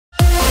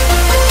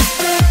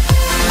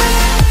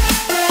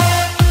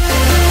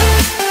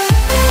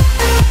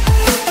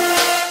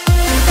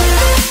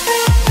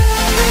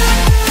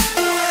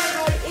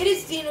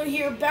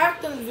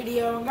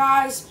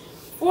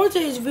For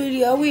today's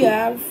video, we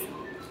have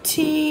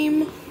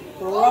Team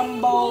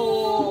Rumble.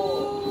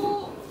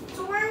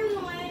 So where are we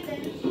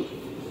landing?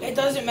 It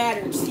doesn't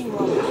matter. It's Team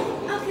Rumble.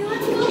 Okay,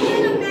 let's go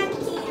get a mech,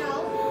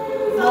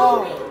 Dino.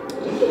 No,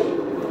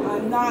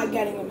 I'm not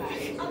getting a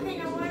mech. Okay,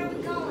 now where are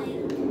we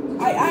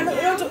going? I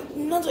don't.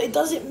 No, it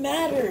doesn't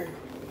matter.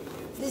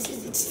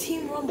 It's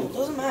Team Rumble. It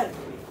doesn't matter.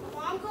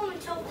 Well, I'm going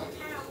to the town.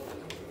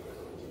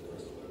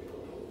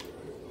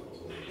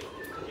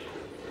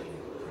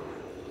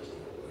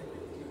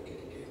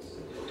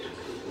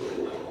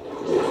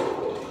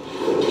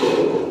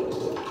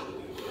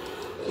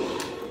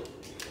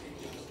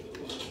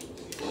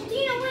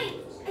 Dino, wait.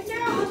 Is there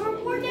a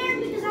hoverboard there?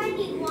 Because I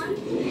need one.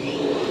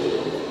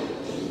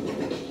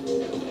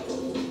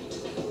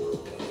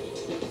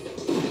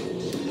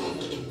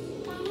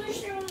 I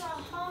wish there was a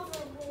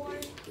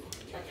hoverboard,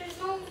 but there's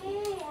no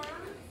more.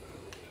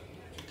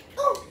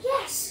 Oh,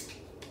 yes.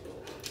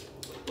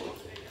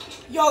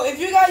 Yo, if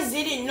you guys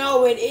didn't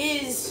know, it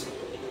is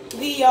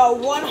the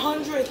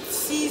 100th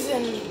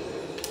season.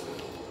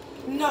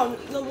 No,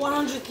 the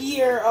 100th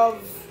year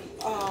of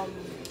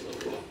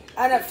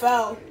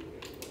NFL.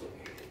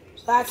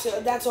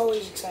 So that's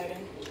always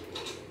exciting.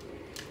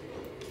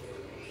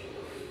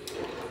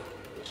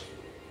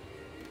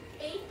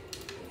 Eight.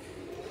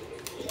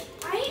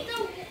 I hate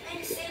the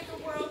and save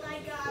the world. I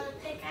got a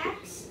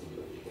pickaxe.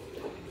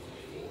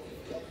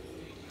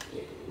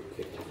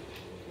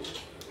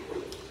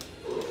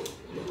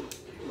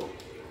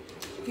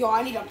 Yo,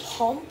 I need a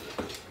pump.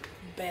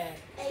 Bad.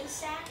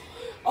 ASAP.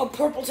 Oh,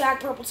 purple tack,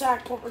 purple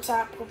tack, purple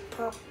tack,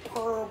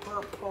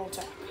 purple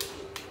tack.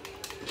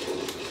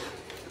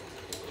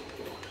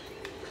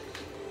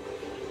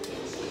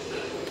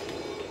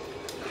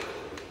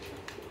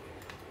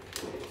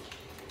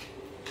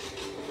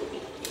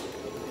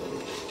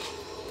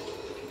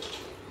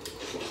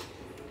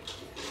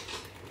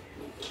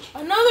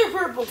 Another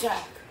purple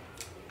tack.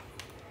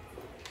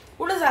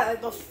 What is that?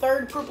 Like the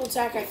third purple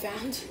tack I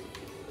found?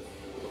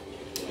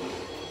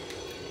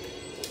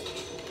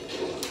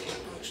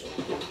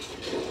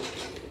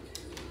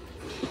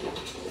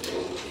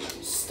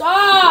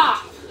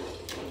 Stop!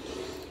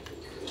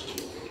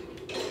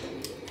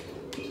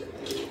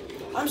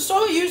 I'm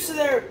so used to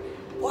their,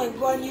 like,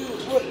 when you,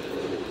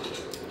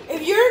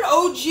 if you're an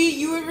OG,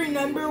 you would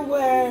remember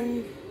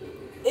when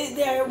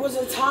there was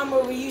a time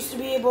where we used to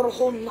be able to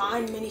hold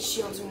 9 mini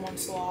shields in one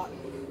slot.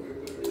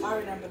 I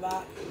remember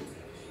that.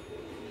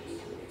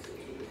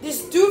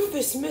 This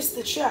doofus missed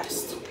the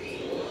chest.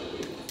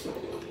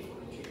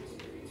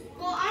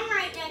 Well, I'm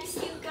right next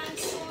to you,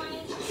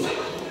 gunslingers.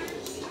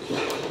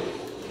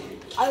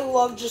 I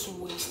love just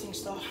wasting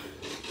stuff.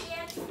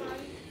 Yeah, it's fun.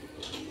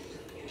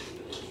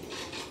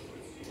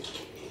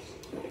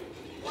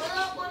 What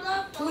up, what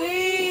up?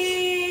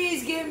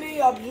 Please give me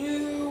a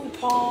blue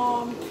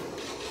pump.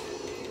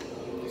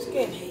 This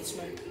game hates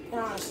me. It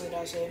honestly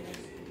does hate me.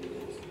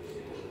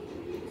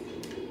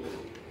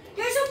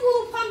 There's a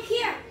blue pump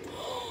here.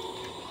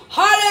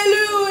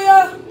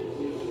 Hallelujah!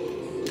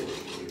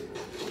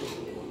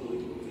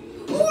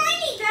 Oh, I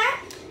need that.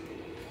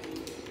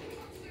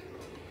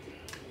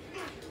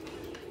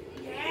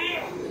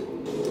 Yeah.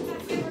 My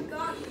favorite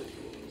gun.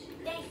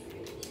 Dang.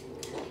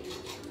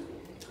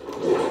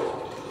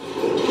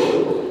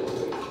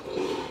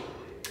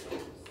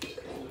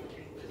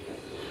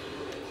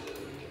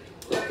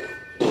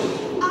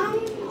 I'm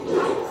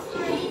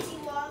crazy,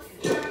 Wolf.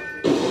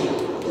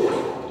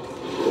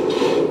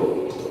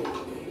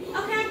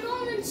 Okay, I'm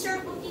going in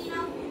circle,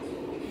 Dino.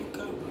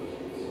 Okay.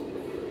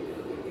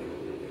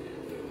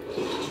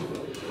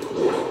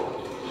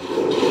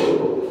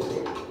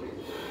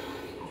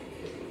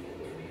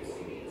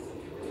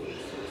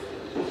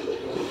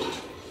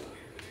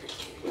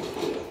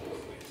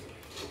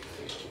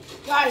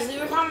 Guys,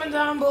 leave a comment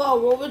down below.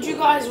 What would you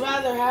guys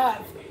rather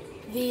have?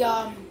 The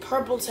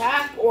purple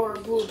tack or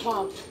blue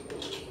pump?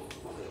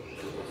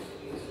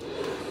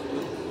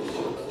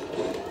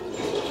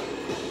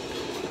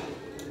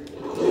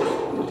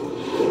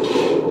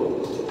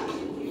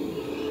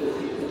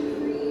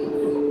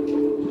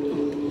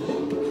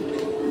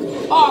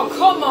 Oh,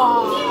 come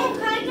on! Dino,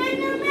 can I get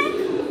another mech?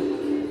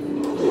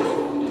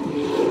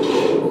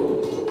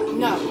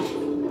 No,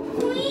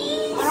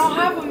 Please? I don't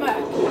have a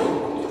mech.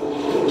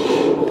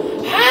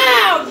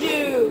 How,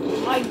 dude?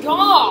 My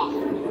God!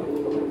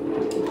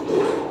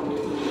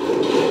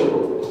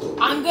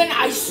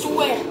 I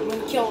swear, I'm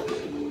gonna kill him.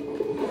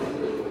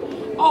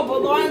 Oh,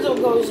 but Lorenzo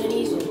goes in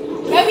easy.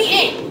 Let me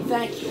in!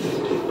 Thank you.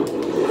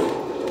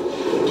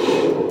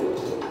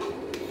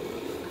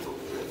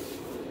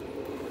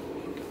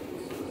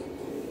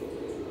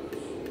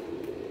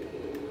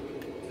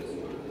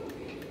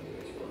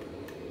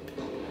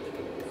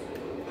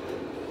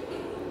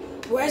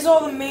 Where's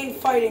all the main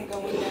fighting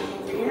going down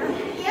over here?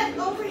 Yep,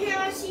 over here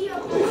I see you.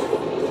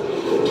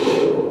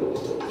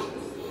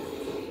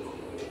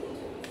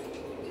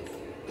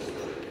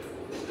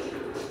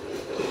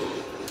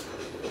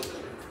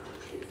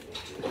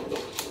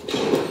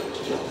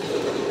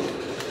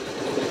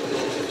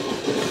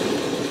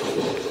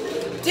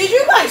 Did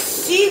you guys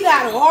see that?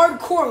 that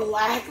hardcore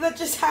lag that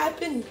just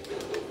happened?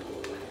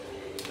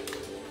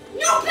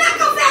 No,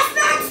 back up, fast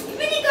max!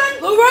 Minigun!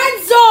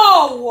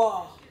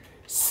 Lorenzo!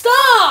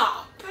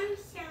 Stop! I'm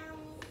sorry.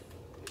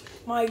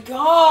 My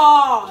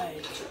God.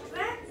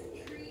 What?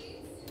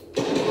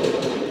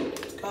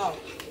 Let's go.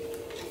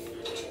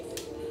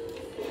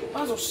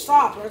 Might as well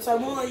stop, or else I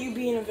won't let you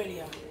be in a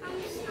video.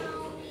 I'm sorry.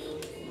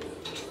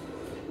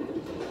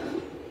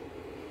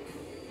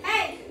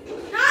 Hey,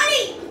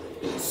 Naughty!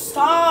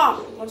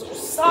 Stop! Might as well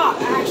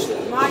stop, actually.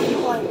 I'm not even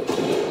playing.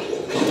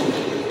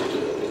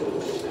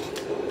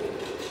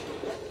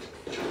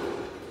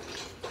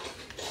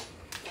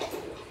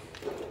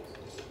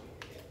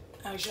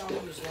 Actually, I'm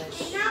gonna use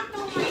this. Knocked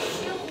on my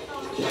shield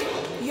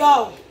off.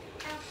 Yo,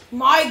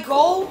 my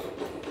goal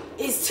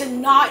is to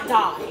not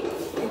die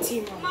in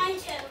Team Run. Mine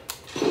too.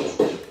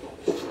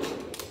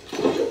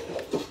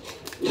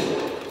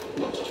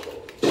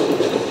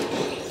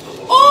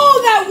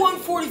 Oh, that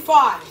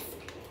 145.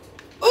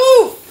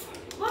 Oof.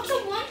 What's a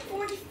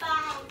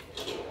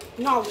 145?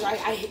 No,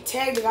 I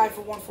tagged the guy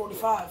for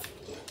 145.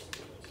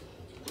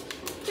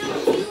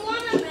 Dude, do you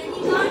want a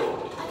minigun?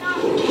 I got a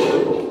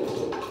minigun.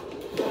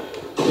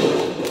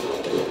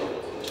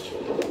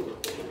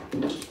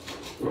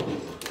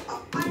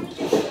 Oh, I need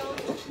a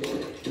shield.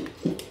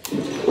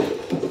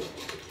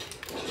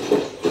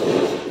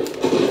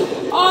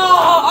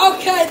 Oh,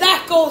 okay,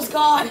 that goal's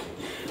gone.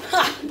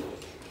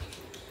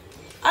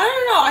 I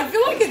don't know. I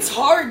feel like it's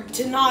hard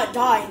to not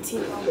die in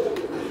Team Rumble.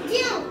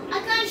 Damn, I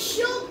got a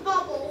shield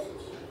bubble.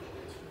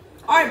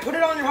 Alright, put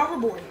it on your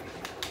hoverboard.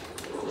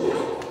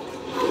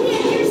 Oh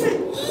yeah, there's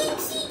an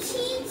eensy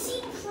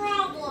teensy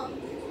problem.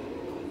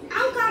 I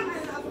don't got my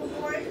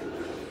hoverboard.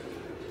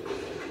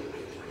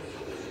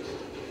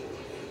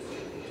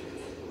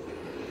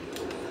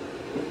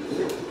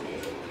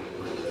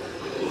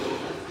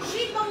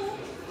 Sheet bubble.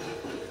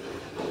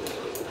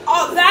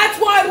 Oh, that's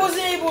why I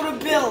wasn't able to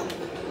build.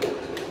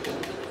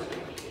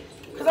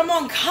 Because I'm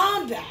on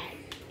combat.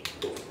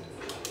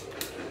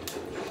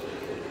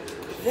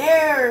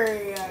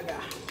 There you go.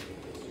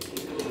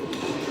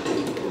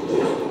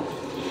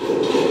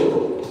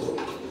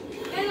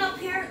 And up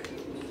here,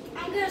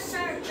 I'm gonna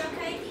search,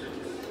 okay?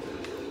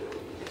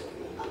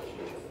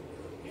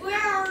 Where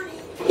are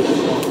you?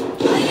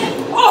 Oh yeah.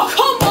 Oh,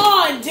 come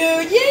on,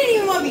 dude. You didn't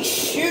even let me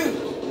shoot.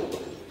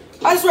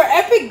 I swear,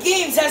 Epic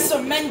Games has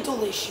some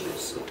mental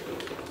issues.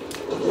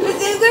 Because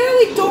they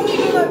literally don't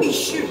even let me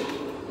shoot.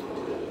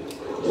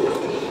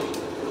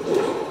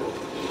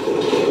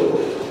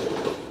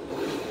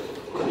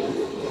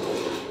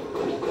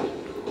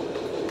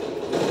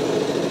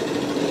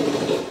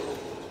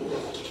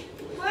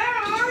 Where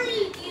are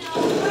you, Dino?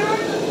 Where are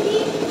the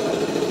people?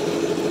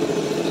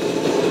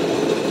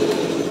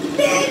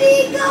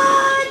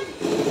 Minigun!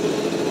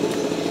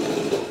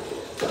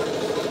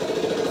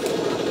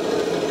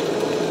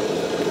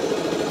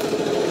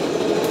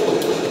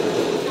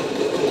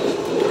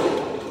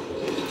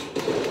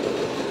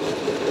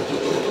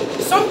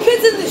 Some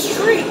kid's in this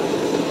tree.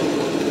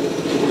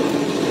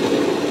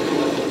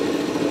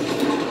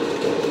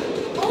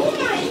 Oh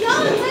my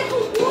god, it's like a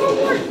World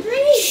War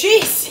III!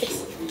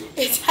 Jesus.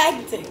 It's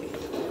hectic.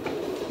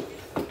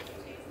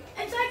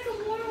 It's like a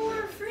World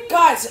War III.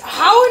 Guys,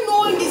 how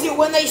annoying is it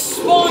when they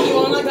spawn you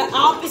on like the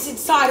opposite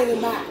side of the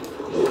map?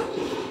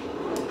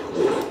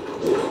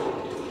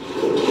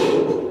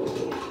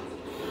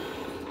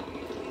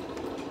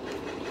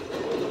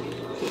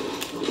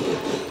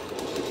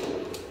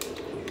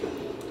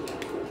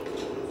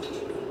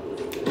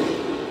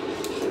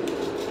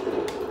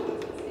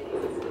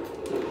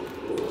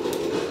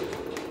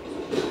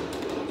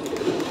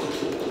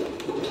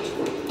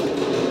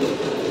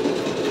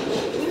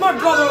 Leave my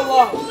brother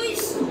alone.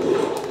 Boys.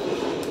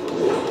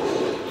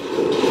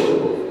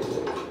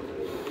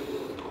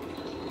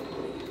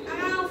 I'm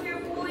out of here,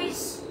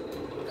 boys.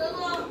 Good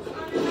luck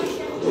on your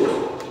mission.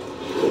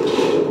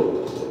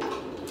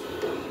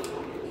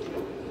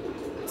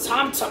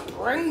 Time to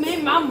bring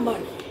me my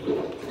money.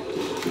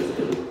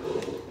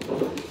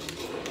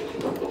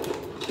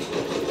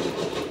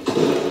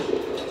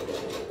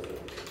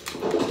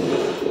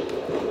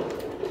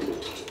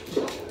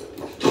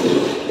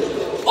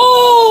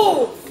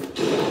 Oh!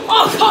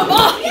 Oh, come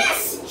on!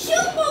 Yes!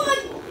 Shoot, boy!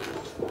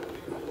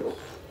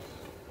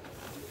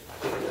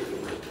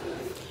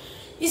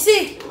 You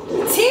see,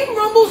 Team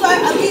Rumble's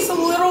at least a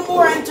little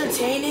more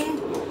entertaining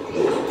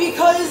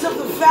because of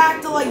the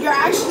fact that like you're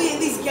actually at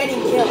least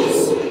getting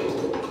kills.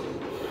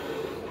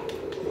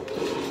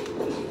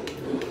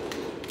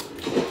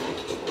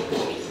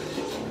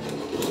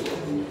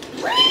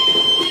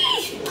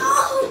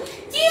 Oh!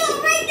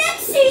 Dino, right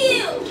next to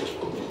you!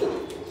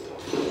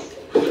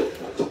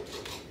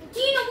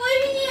 Dino, what do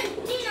you need?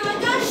 Dino, I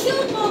got a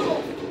shield bubble.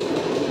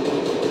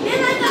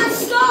 And I got a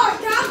star.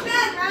 Not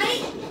bad,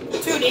 right?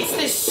 Dude, it's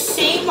the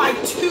same like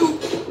two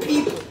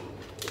people.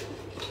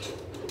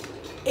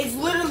 It's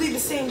literally the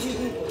same two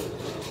people.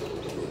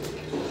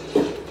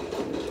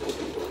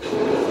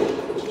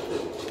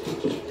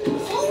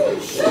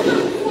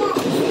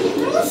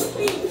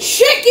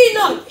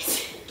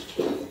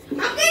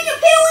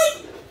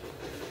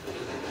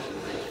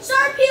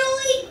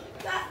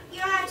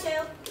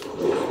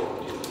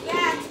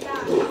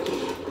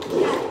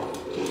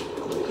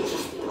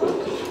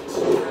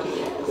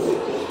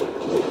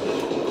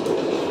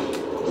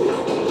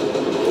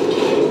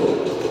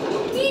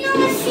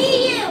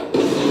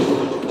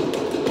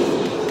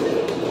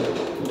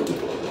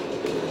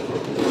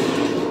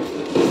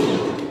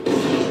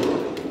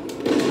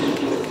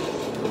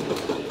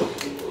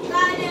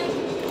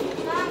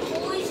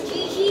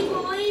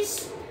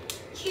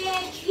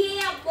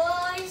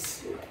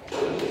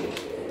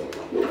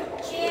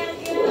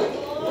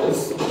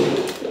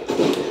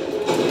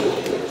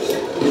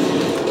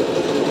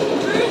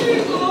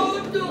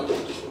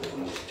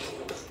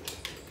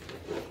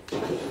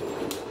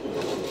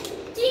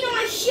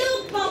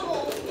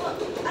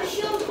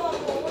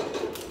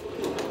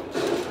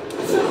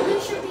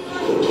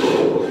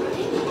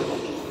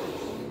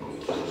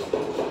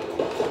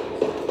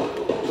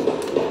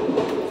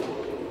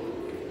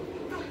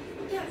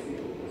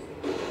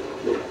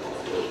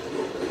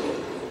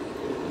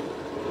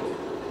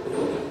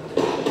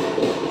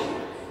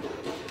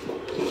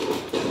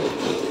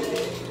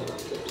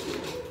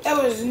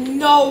 there was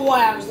no way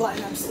I was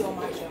letting them steal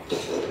my kill.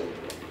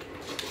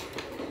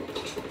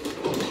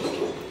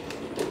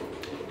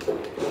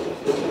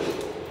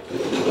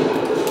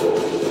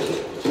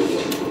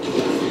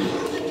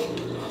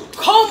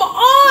 Come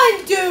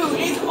on, dude!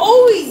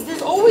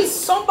 There's always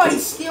somebody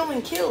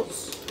stealing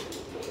kills.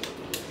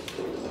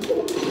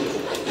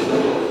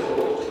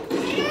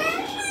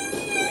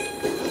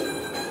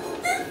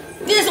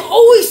 There's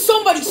always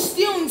somebody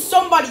stealing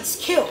somebody's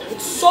kill.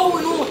 It's so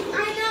annoying.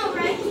 I know,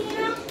 right,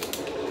 Tina?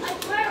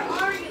 Like, where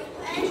are you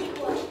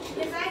anyway?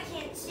 Because I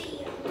can't see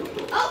you.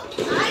 Oh,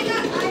 I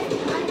got you.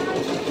 I know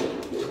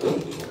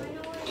where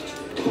you are.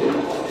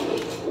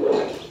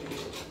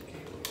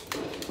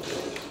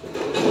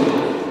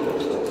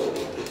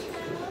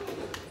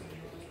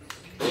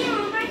 Tina,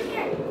 I'm right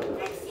here,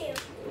 next to you.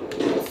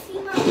 Let's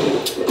team up.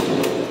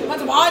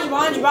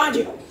 Behind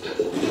you.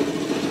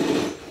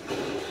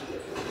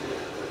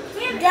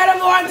 Get him,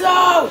 Lorenzo!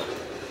 Oh,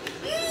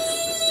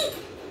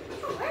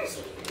 where is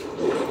he?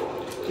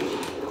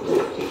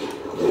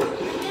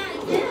 Yeah, I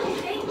did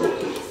okay by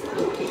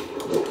myself.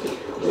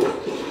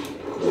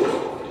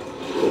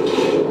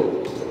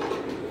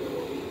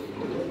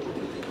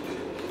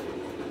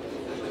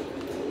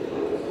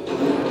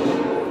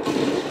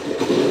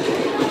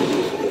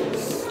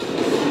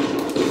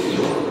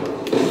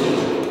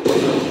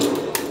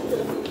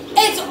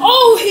 It's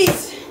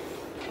always...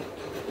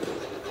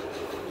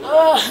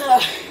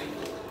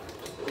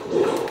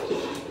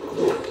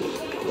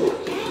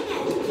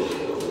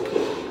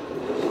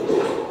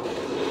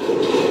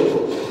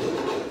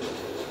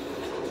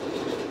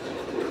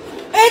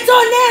 It's a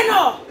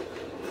Nana!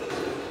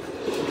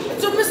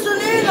 It's a Mr.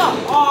 Nana!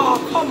 Oh,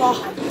 come on.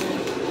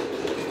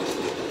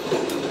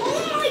 Oh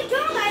my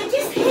god, I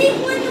just hate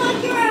when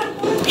like you're at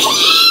work.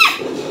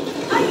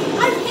 I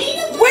hate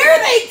it when Where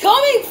are they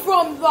coming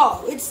from, though?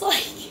 It's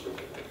like...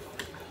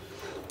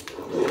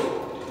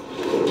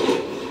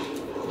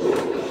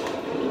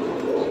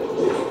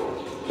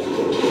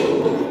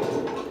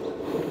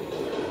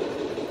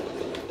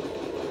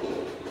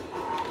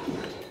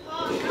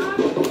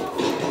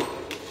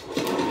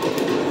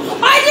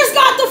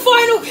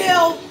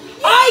 Kill.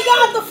 I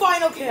got the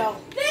final kill.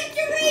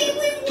 Victory,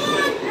 we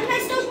won, and I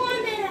still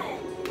won it.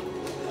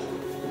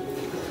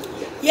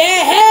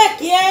 Yeah,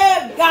 heck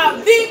yeah,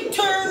 got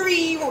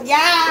victory.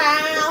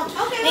 Yeah.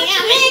 Okay, We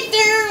got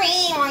victory.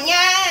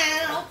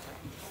 Yeah.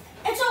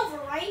 it's over,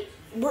 right?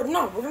 We're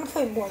gonna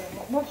play more than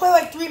one. We'll play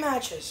like 3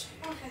 matches.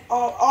 Okay.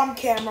 On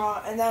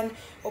camera, and then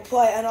we'll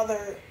play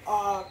another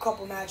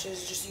couple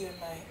matches, just you and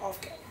me,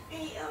 off camera.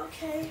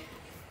 Okay.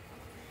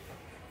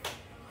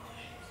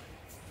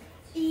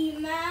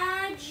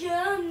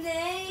 Imagination.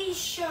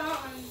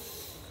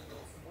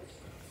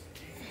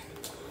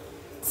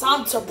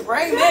 Time to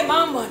bring in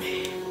my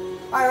money.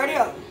 Alright, ready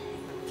up.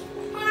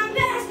 I'm gonna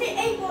ask the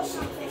April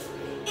something.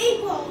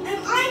 April,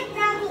 am I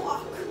bad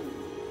luck?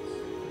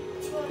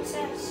 That's what it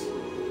says.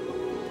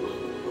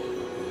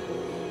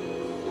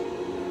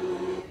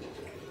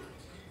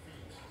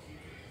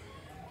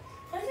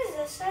 What does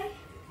this say?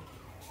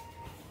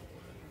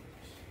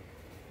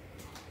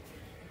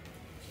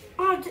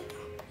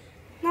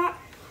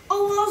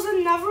 Oh, well, there's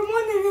another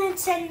one, and then it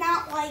said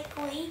not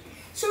likely.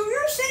 So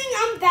you're saying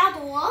I'm bad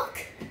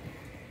luck?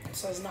 It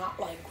says not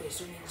likely,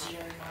 so it means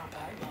you're not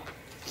bad luck.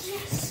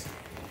 Yes.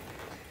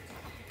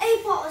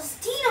 April, is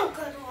Dino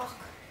good luck?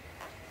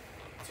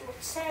 That's what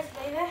it says,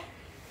 baby.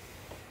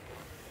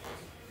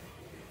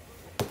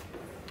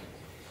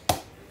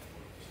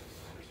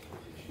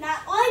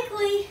 Not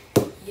likely.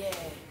 Yeah.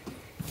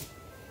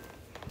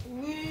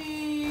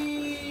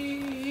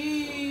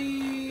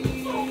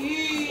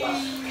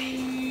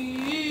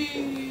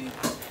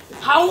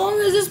 How long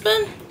has this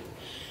been?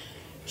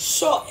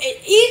 So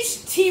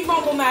each Team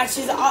Rumble match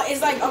is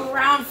like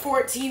around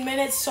 14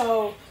 minutes.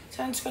 So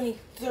 10, 20,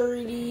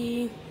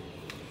 30,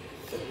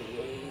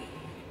 38.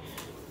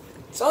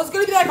 So it's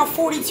gonna be like a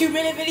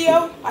 42-minute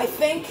video, I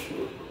think,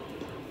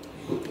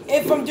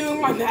 if I'm doing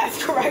my math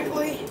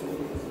correctly.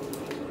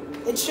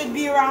 It should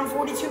be around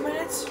 42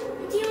 minutes.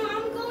 Dino,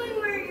 I'm going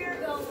where you're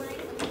going.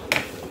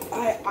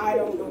 I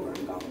don't know where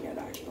I'm going yet,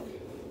 actually.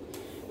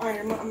 All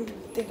right, I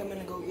think I'm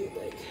gonna go get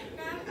like.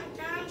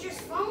 I'm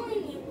just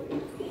following you.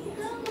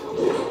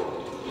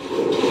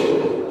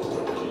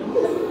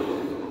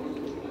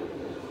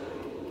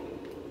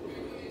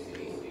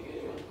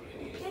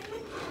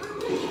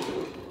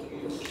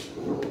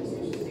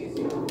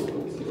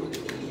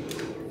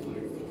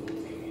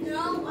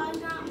 No, I'm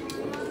not. My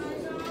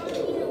eyes are on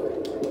you.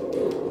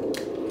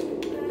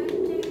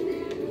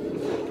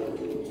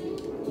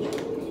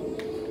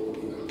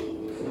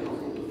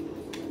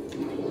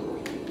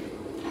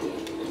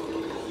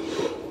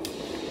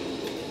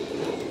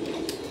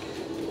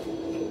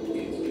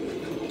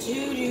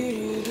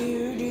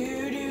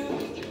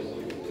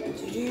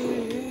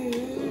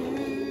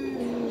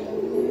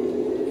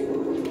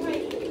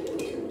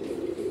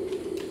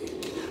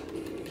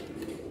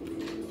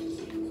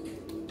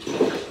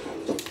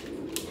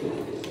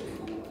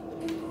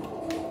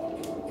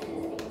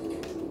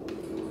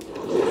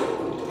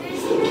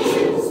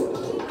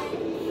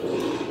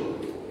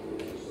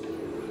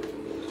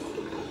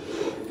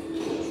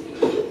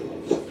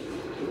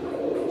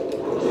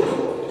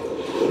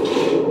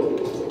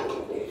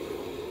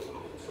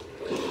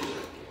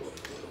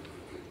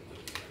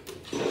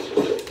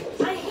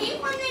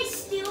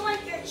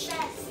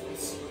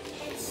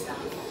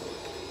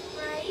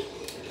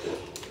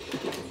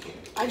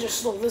 just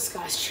stole this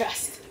guy's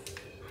chest.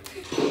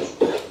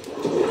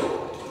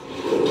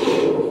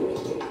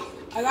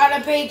 I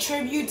gotta pay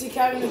tribute to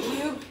Kevin the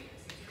Cube.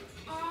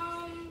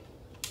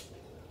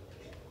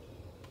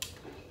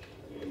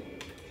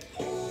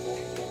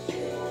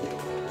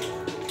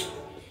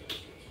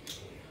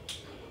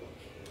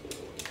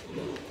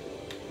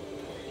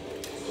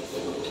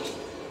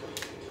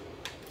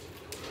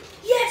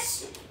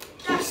 Yes!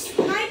 That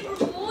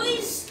sniper,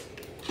 boys!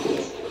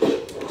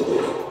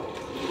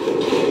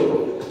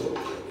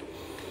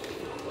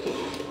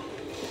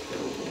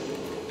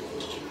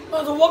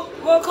 Oh,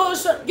 what color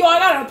is that? Yo, I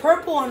got a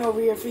purple one over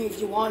here for you if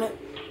you want it.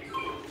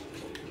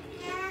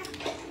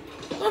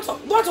 That's a,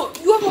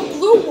 you have a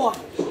blue one.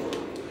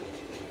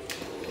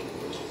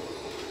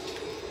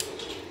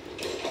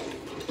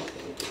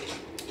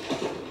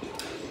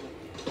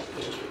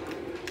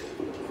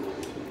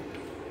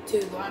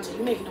 Dude, Lonzo,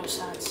 you make no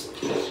sense.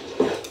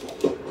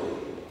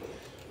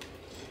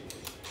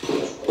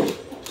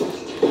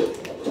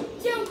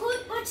 Tim,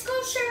 let's go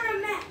share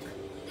a mech.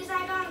 Because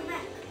I got a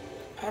mech.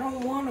 I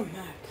don't want a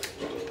mech.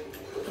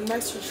 The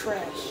mechs are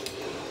trash.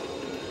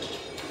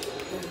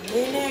 The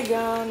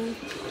minigun.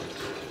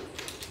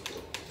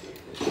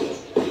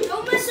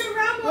 Don't mess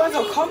around with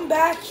Lonzo, me. come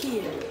back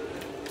here.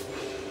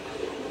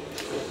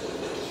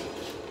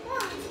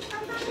 What?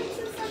 I'm not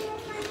into fun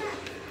with my mech.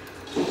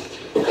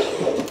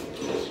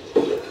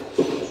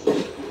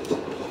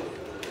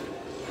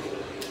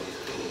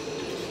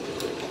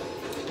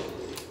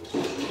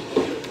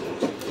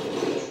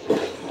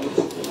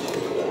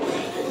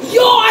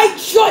 Yo, I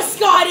just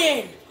got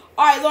in!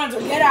 Alright, Lonzo,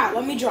 get out.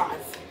 Let me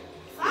drive.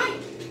 Fine.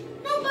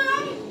 No, but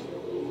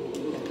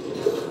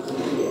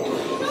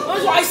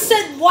Lonzo, I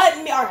said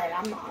let me. Alright,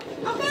 I'm not.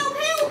 Okay,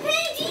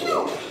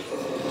 Dino.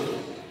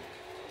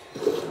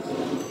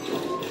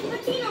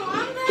 But Dino,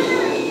 I'm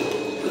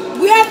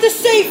better. We have to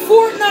save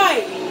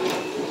Fortnite!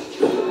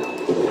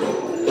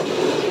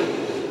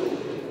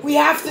 We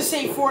have to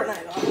save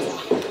Fortnite, Lonzo.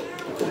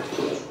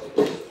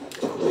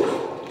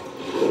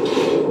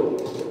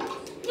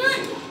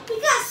 We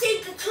gotta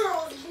save the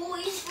turtles,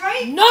 boys,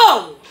 right?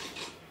 No!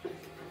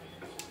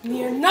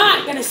 You're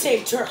not gonna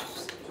save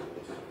turtles.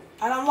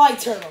 I don't like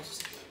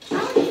turtles. I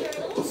like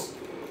turtles.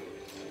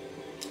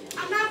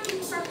 I'm not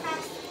being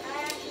sarcastic.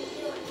 I actually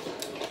do it.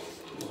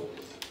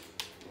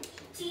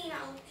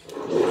 Tino,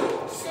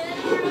 sit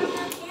around the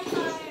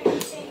campfire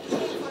and sing a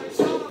campfire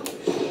song.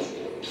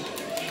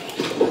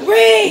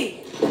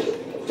 Free!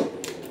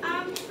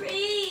 I'm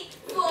free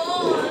for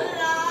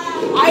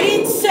life. I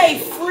didn't say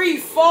free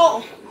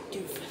fall.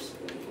 Doofus.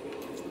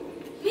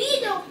 Me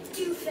don't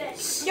do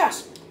this.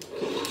 Yes.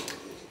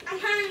 I'm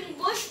hiding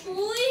bush,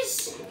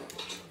 boys.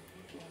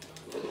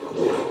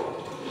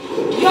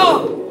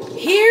 Yo,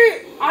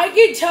 here, I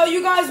can tell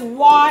you guys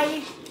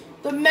why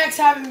the mechs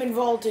haven't been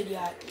vaulted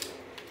yet.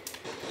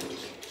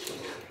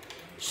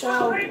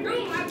 So,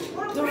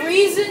 the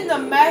reason the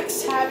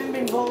mechs haven't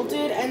been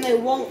vaulted and they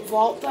won't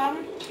vault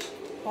them,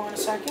 hold on a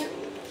second.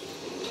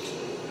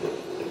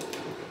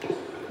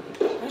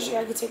 Actually,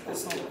 I could take that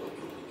sniper.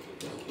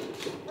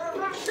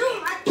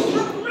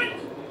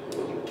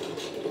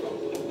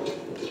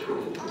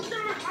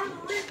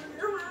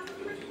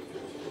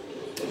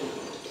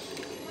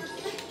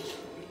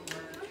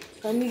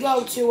 Let me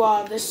go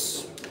to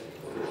this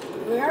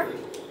where?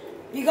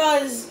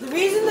 Because the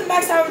reason the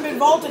mechs haven't been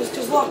vaulted is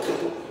because look,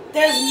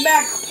 there's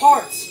mech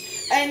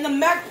parts. And the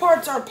mech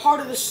parts are part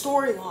of the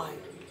storyline.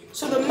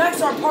 So the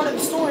mechs are part of the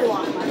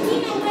storyline,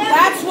 right?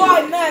 That's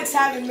why mechs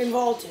haven't been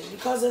vaulted,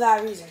 because of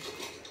that reason.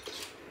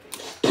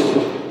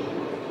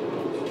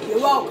 You're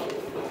welcome.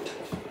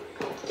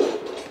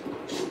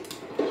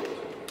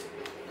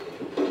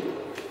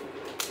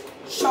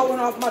 Showing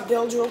off my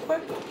build real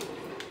quick.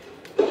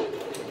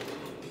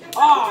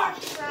 Ah,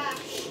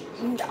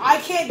 I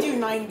can't do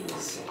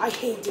 90s. I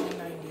hate doing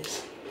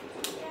 90s.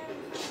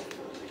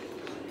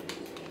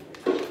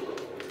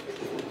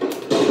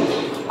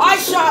 I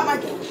shot my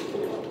gun.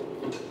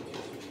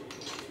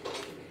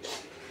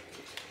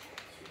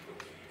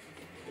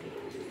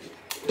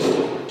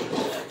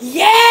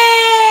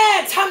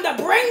 Yeah! Time to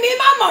bring me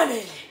my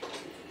money.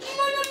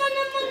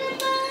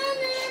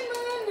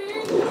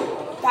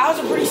 That was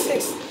a pretty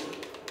sick.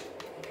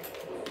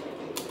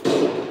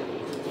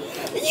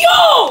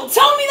 Yo!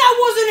 Tell me that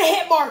wasn't a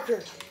hit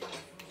marker.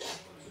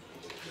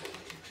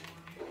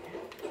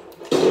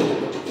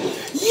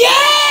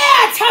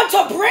 Yeah! Time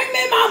to bring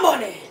me my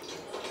money.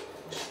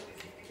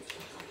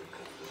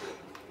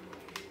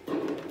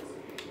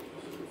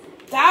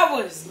 That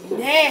was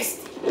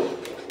nasty.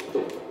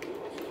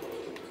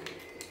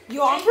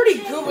 Yo, I'm pretty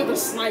good with a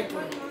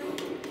sniper.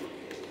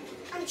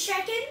 I'm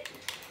checking.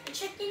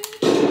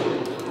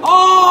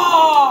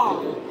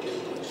 Oh!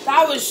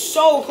 That was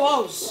so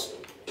close.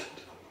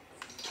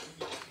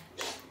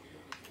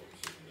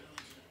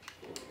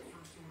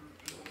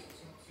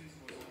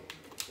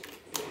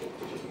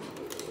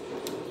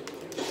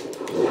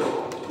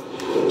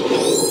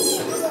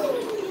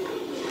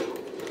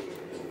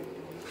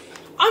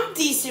 I'm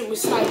decent with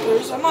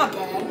snipers. I'm not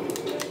bad.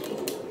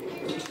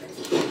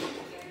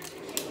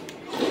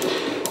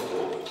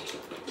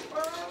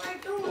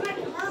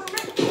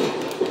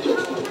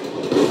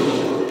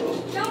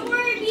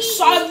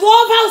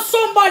 how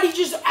somebody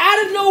just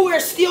out of nowhere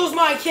steals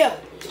my kill.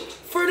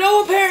 For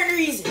no apparent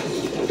reason.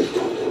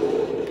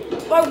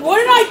 Like, what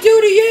did I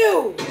do to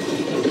you?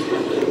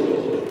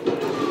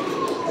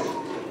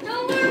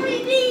 Don't worry,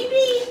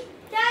 baby.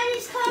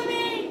 Daddy's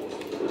coming.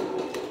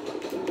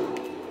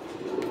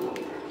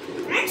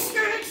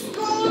 Extra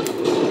explode.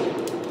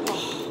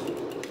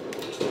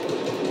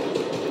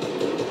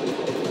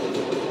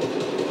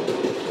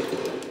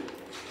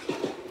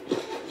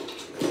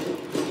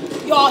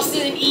 Y'all, this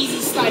is an easy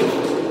sniper.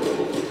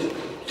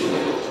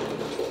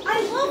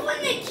 I love when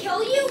they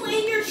kill you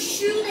and you're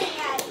shooting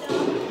at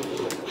them.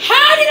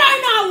 How did I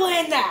not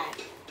land that?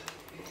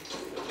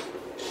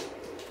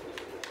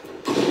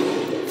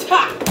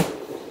 Ha!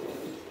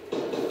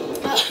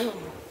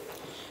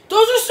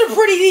 Those are some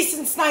pretty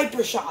decent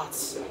sniper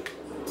shots.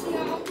 So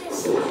I'll get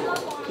snuck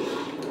up on them.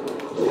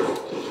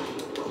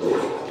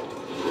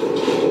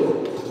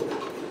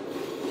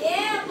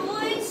 Yeah,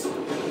 boys.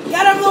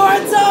 Get him,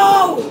 Lorenzo!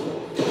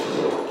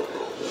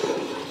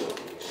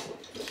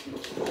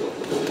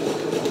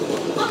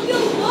 Up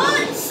your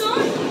butt,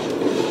 son.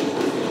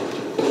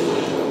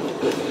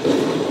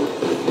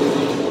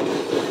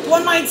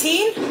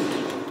 119?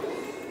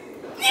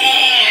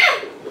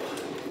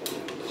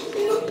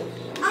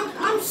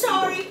 I'm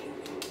sorry.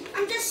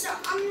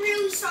 I'm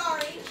really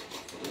sorry.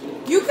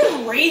 You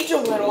can rage a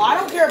little. I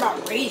don't care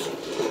about raging.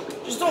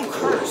 Just don't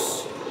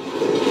curse.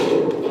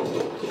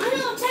 I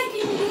know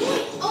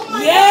technically. Oh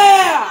my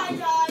Yeah! God. That guy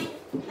died.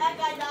 That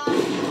guy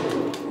died.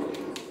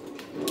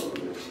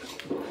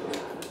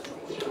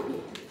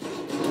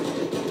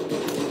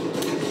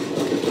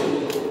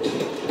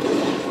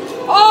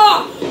 Oh,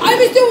 I've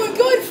been doing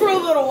good for a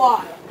little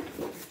while.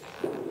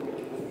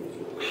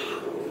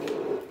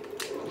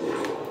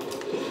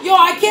 Yo,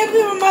 I can't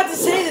believe I'm about to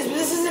say this, but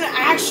this is an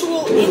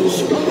actual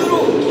inch, a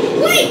little...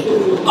 Wait!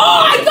 Oh,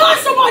 I got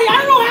somebody! I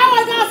don't know how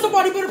I got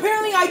somebody, but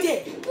apparently I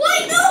did.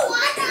 Wait, no,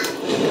 I got...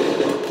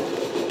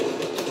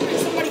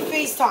 Somebody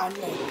FaceTimed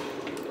me.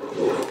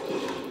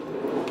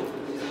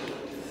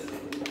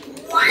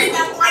 What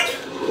the fuck?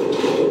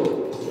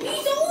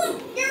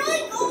 You're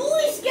like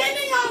always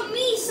getting on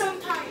me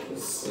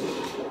sometimes.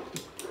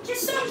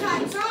 Just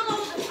sometimes, not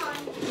all the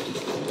time.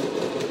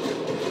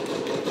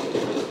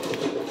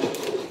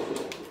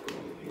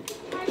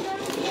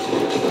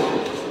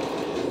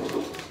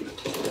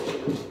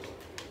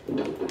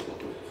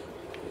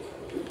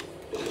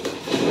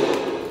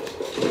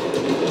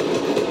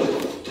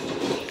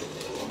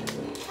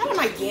 Out of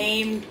my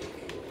game.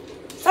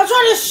 Stop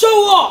trying to show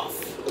off.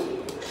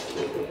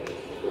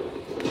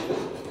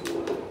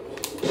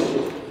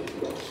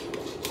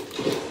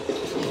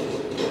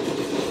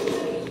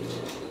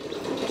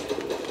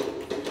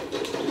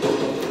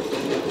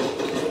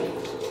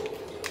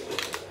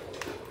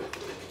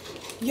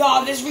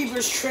 Yo, this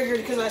Reaper's triggered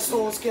because I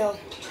stole his kill.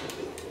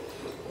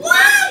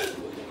 Why?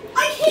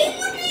 I hate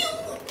when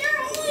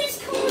they're always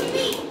calling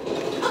me.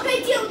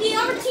 Okay, deal. The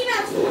other team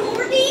has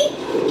 40,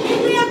 and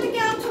we have to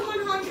get up to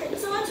 100.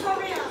 So let's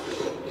hurry up.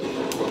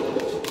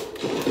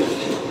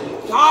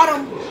 Got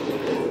him.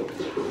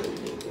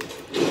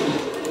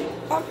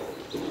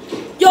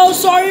 Yo,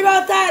 sorry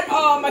about that.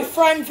 My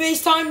friend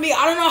FaceTimed me.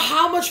 I don't know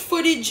how much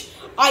footage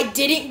I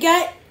didn't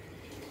get.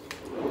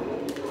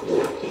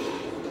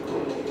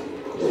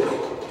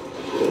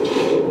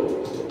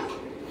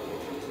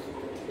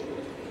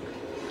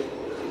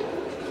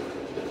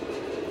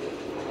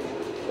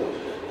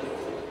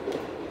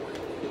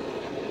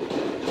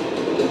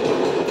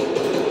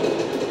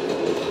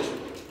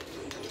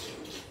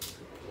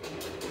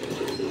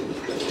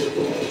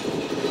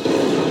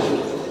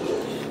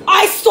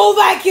 I stole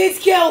that kid's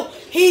kill.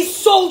 He's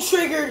so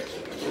triggered.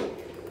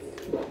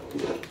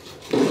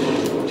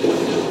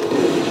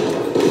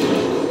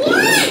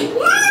 What?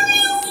 Why are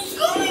they always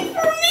going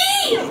for me?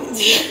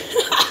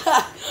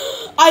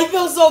 I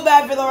feel so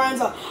bad for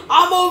Lorenzo.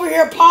 I'm over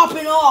here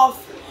popping off.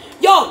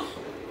 Yo,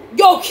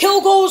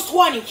 kill goal is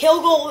 20.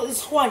 Kill goal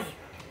is 20.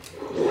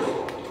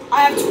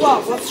 I have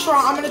 12. Let's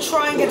try. I'm gonna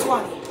try and get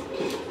 20.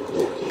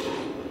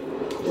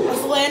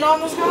 Let's land on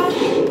this guy.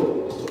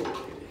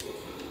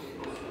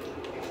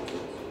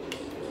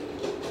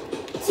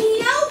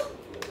 Tino?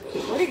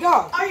 Where'd he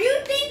go? Are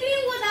you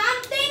thinking what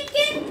I'm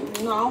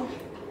thinking? No.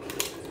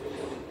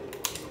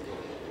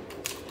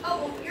 Oh,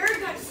 well, you're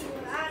gonna see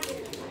what I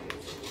did.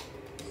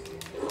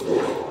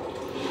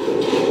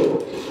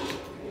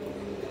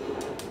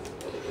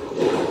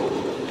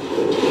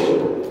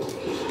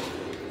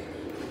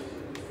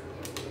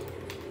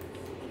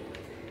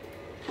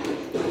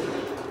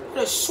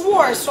 I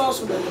swore I saw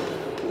somebody.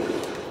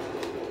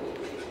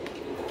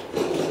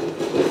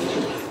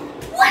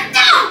 What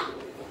the?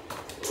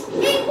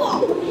 People!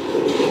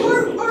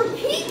 Are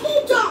people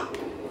dumb?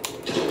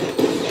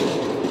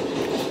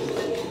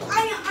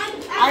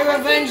 I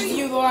revenged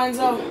you,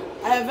 Lorenzo.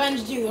 I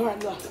avenged you,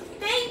 Lorenzo.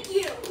 Thank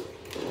you.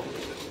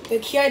 The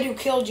kid who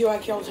killed you, I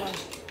killed him.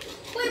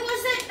 Wait,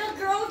 was it the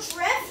girl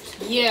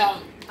Drift? Yeah.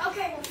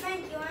 Okay, well,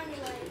 thank you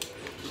anyway.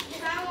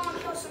 Because I want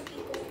to kill some people.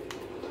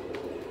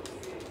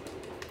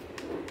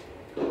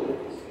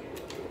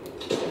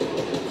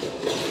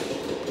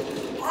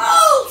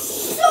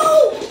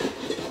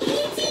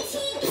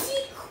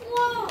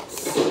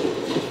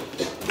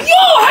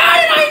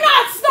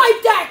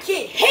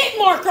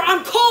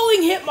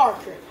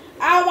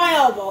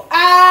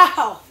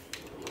 Ow!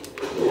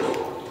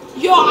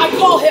 Yo, I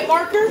call hit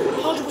marker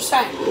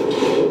 100%.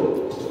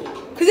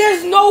 Because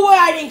there's no way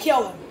I didn't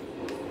kill him.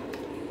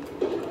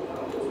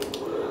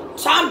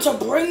 Time to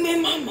bring me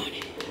my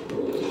money.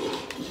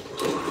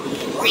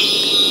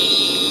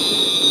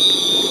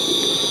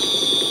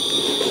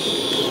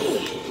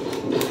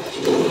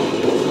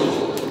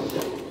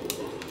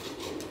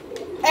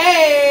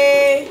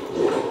 Hey,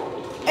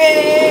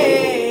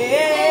 hey,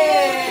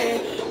 hey,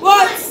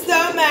 what's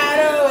the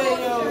matter with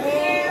your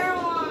hair?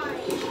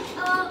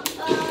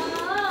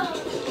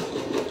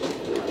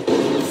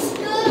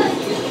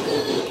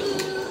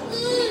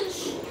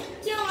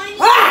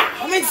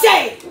 I'm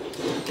insane.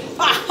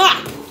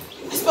 Ha!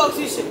 I spoke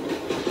too soon.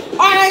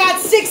 Alright, I got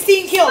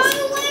 16 kills.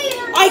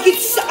 I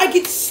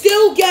could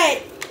still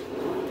get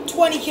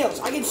 20 kills.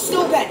 I can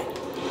still get it.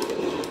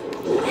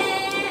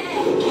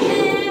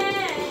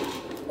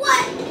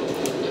 What?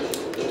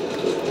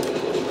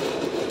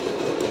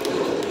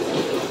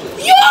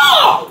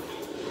 Yo!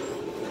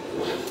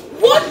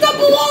 What the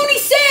bologna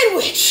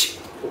sandwich?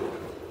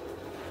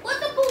 What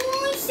the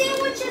bologna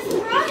sandwich is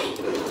right?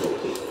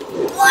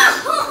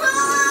 Whoa!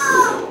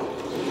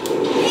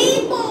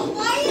 People,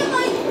 why am I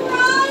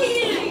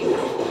crying?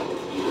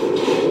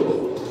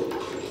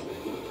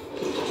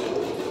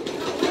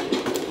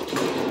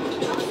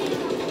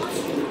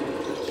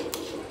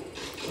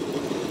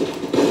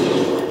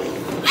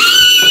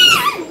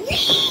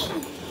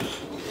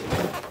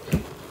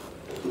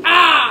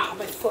 Ah,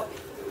 my foot.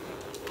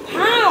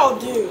 How,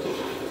 dude?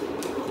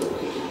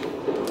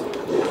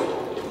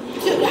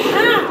 Dude,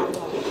 how?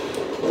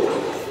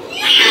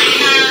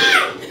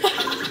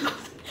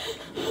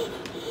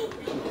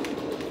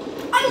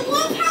 I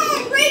love how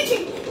I'm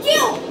raging.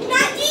 Kill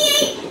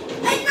 98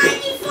 and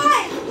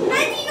 95,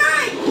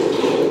 99.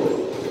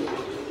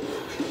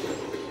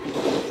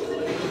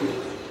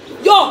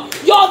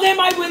 Yo, they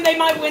might win, they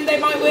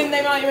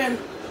might win.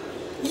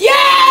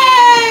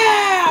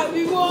 Yeah!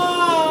 We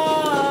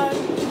won!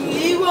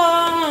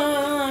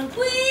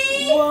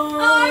 We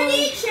are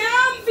the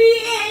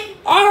champion.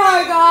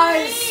 Alright,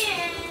 guys.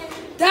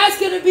 That's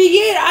gonna be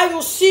it. I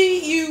will see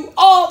you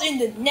all in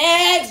the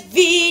next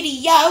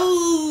video.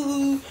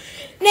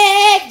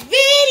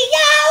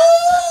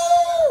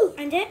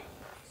 And it?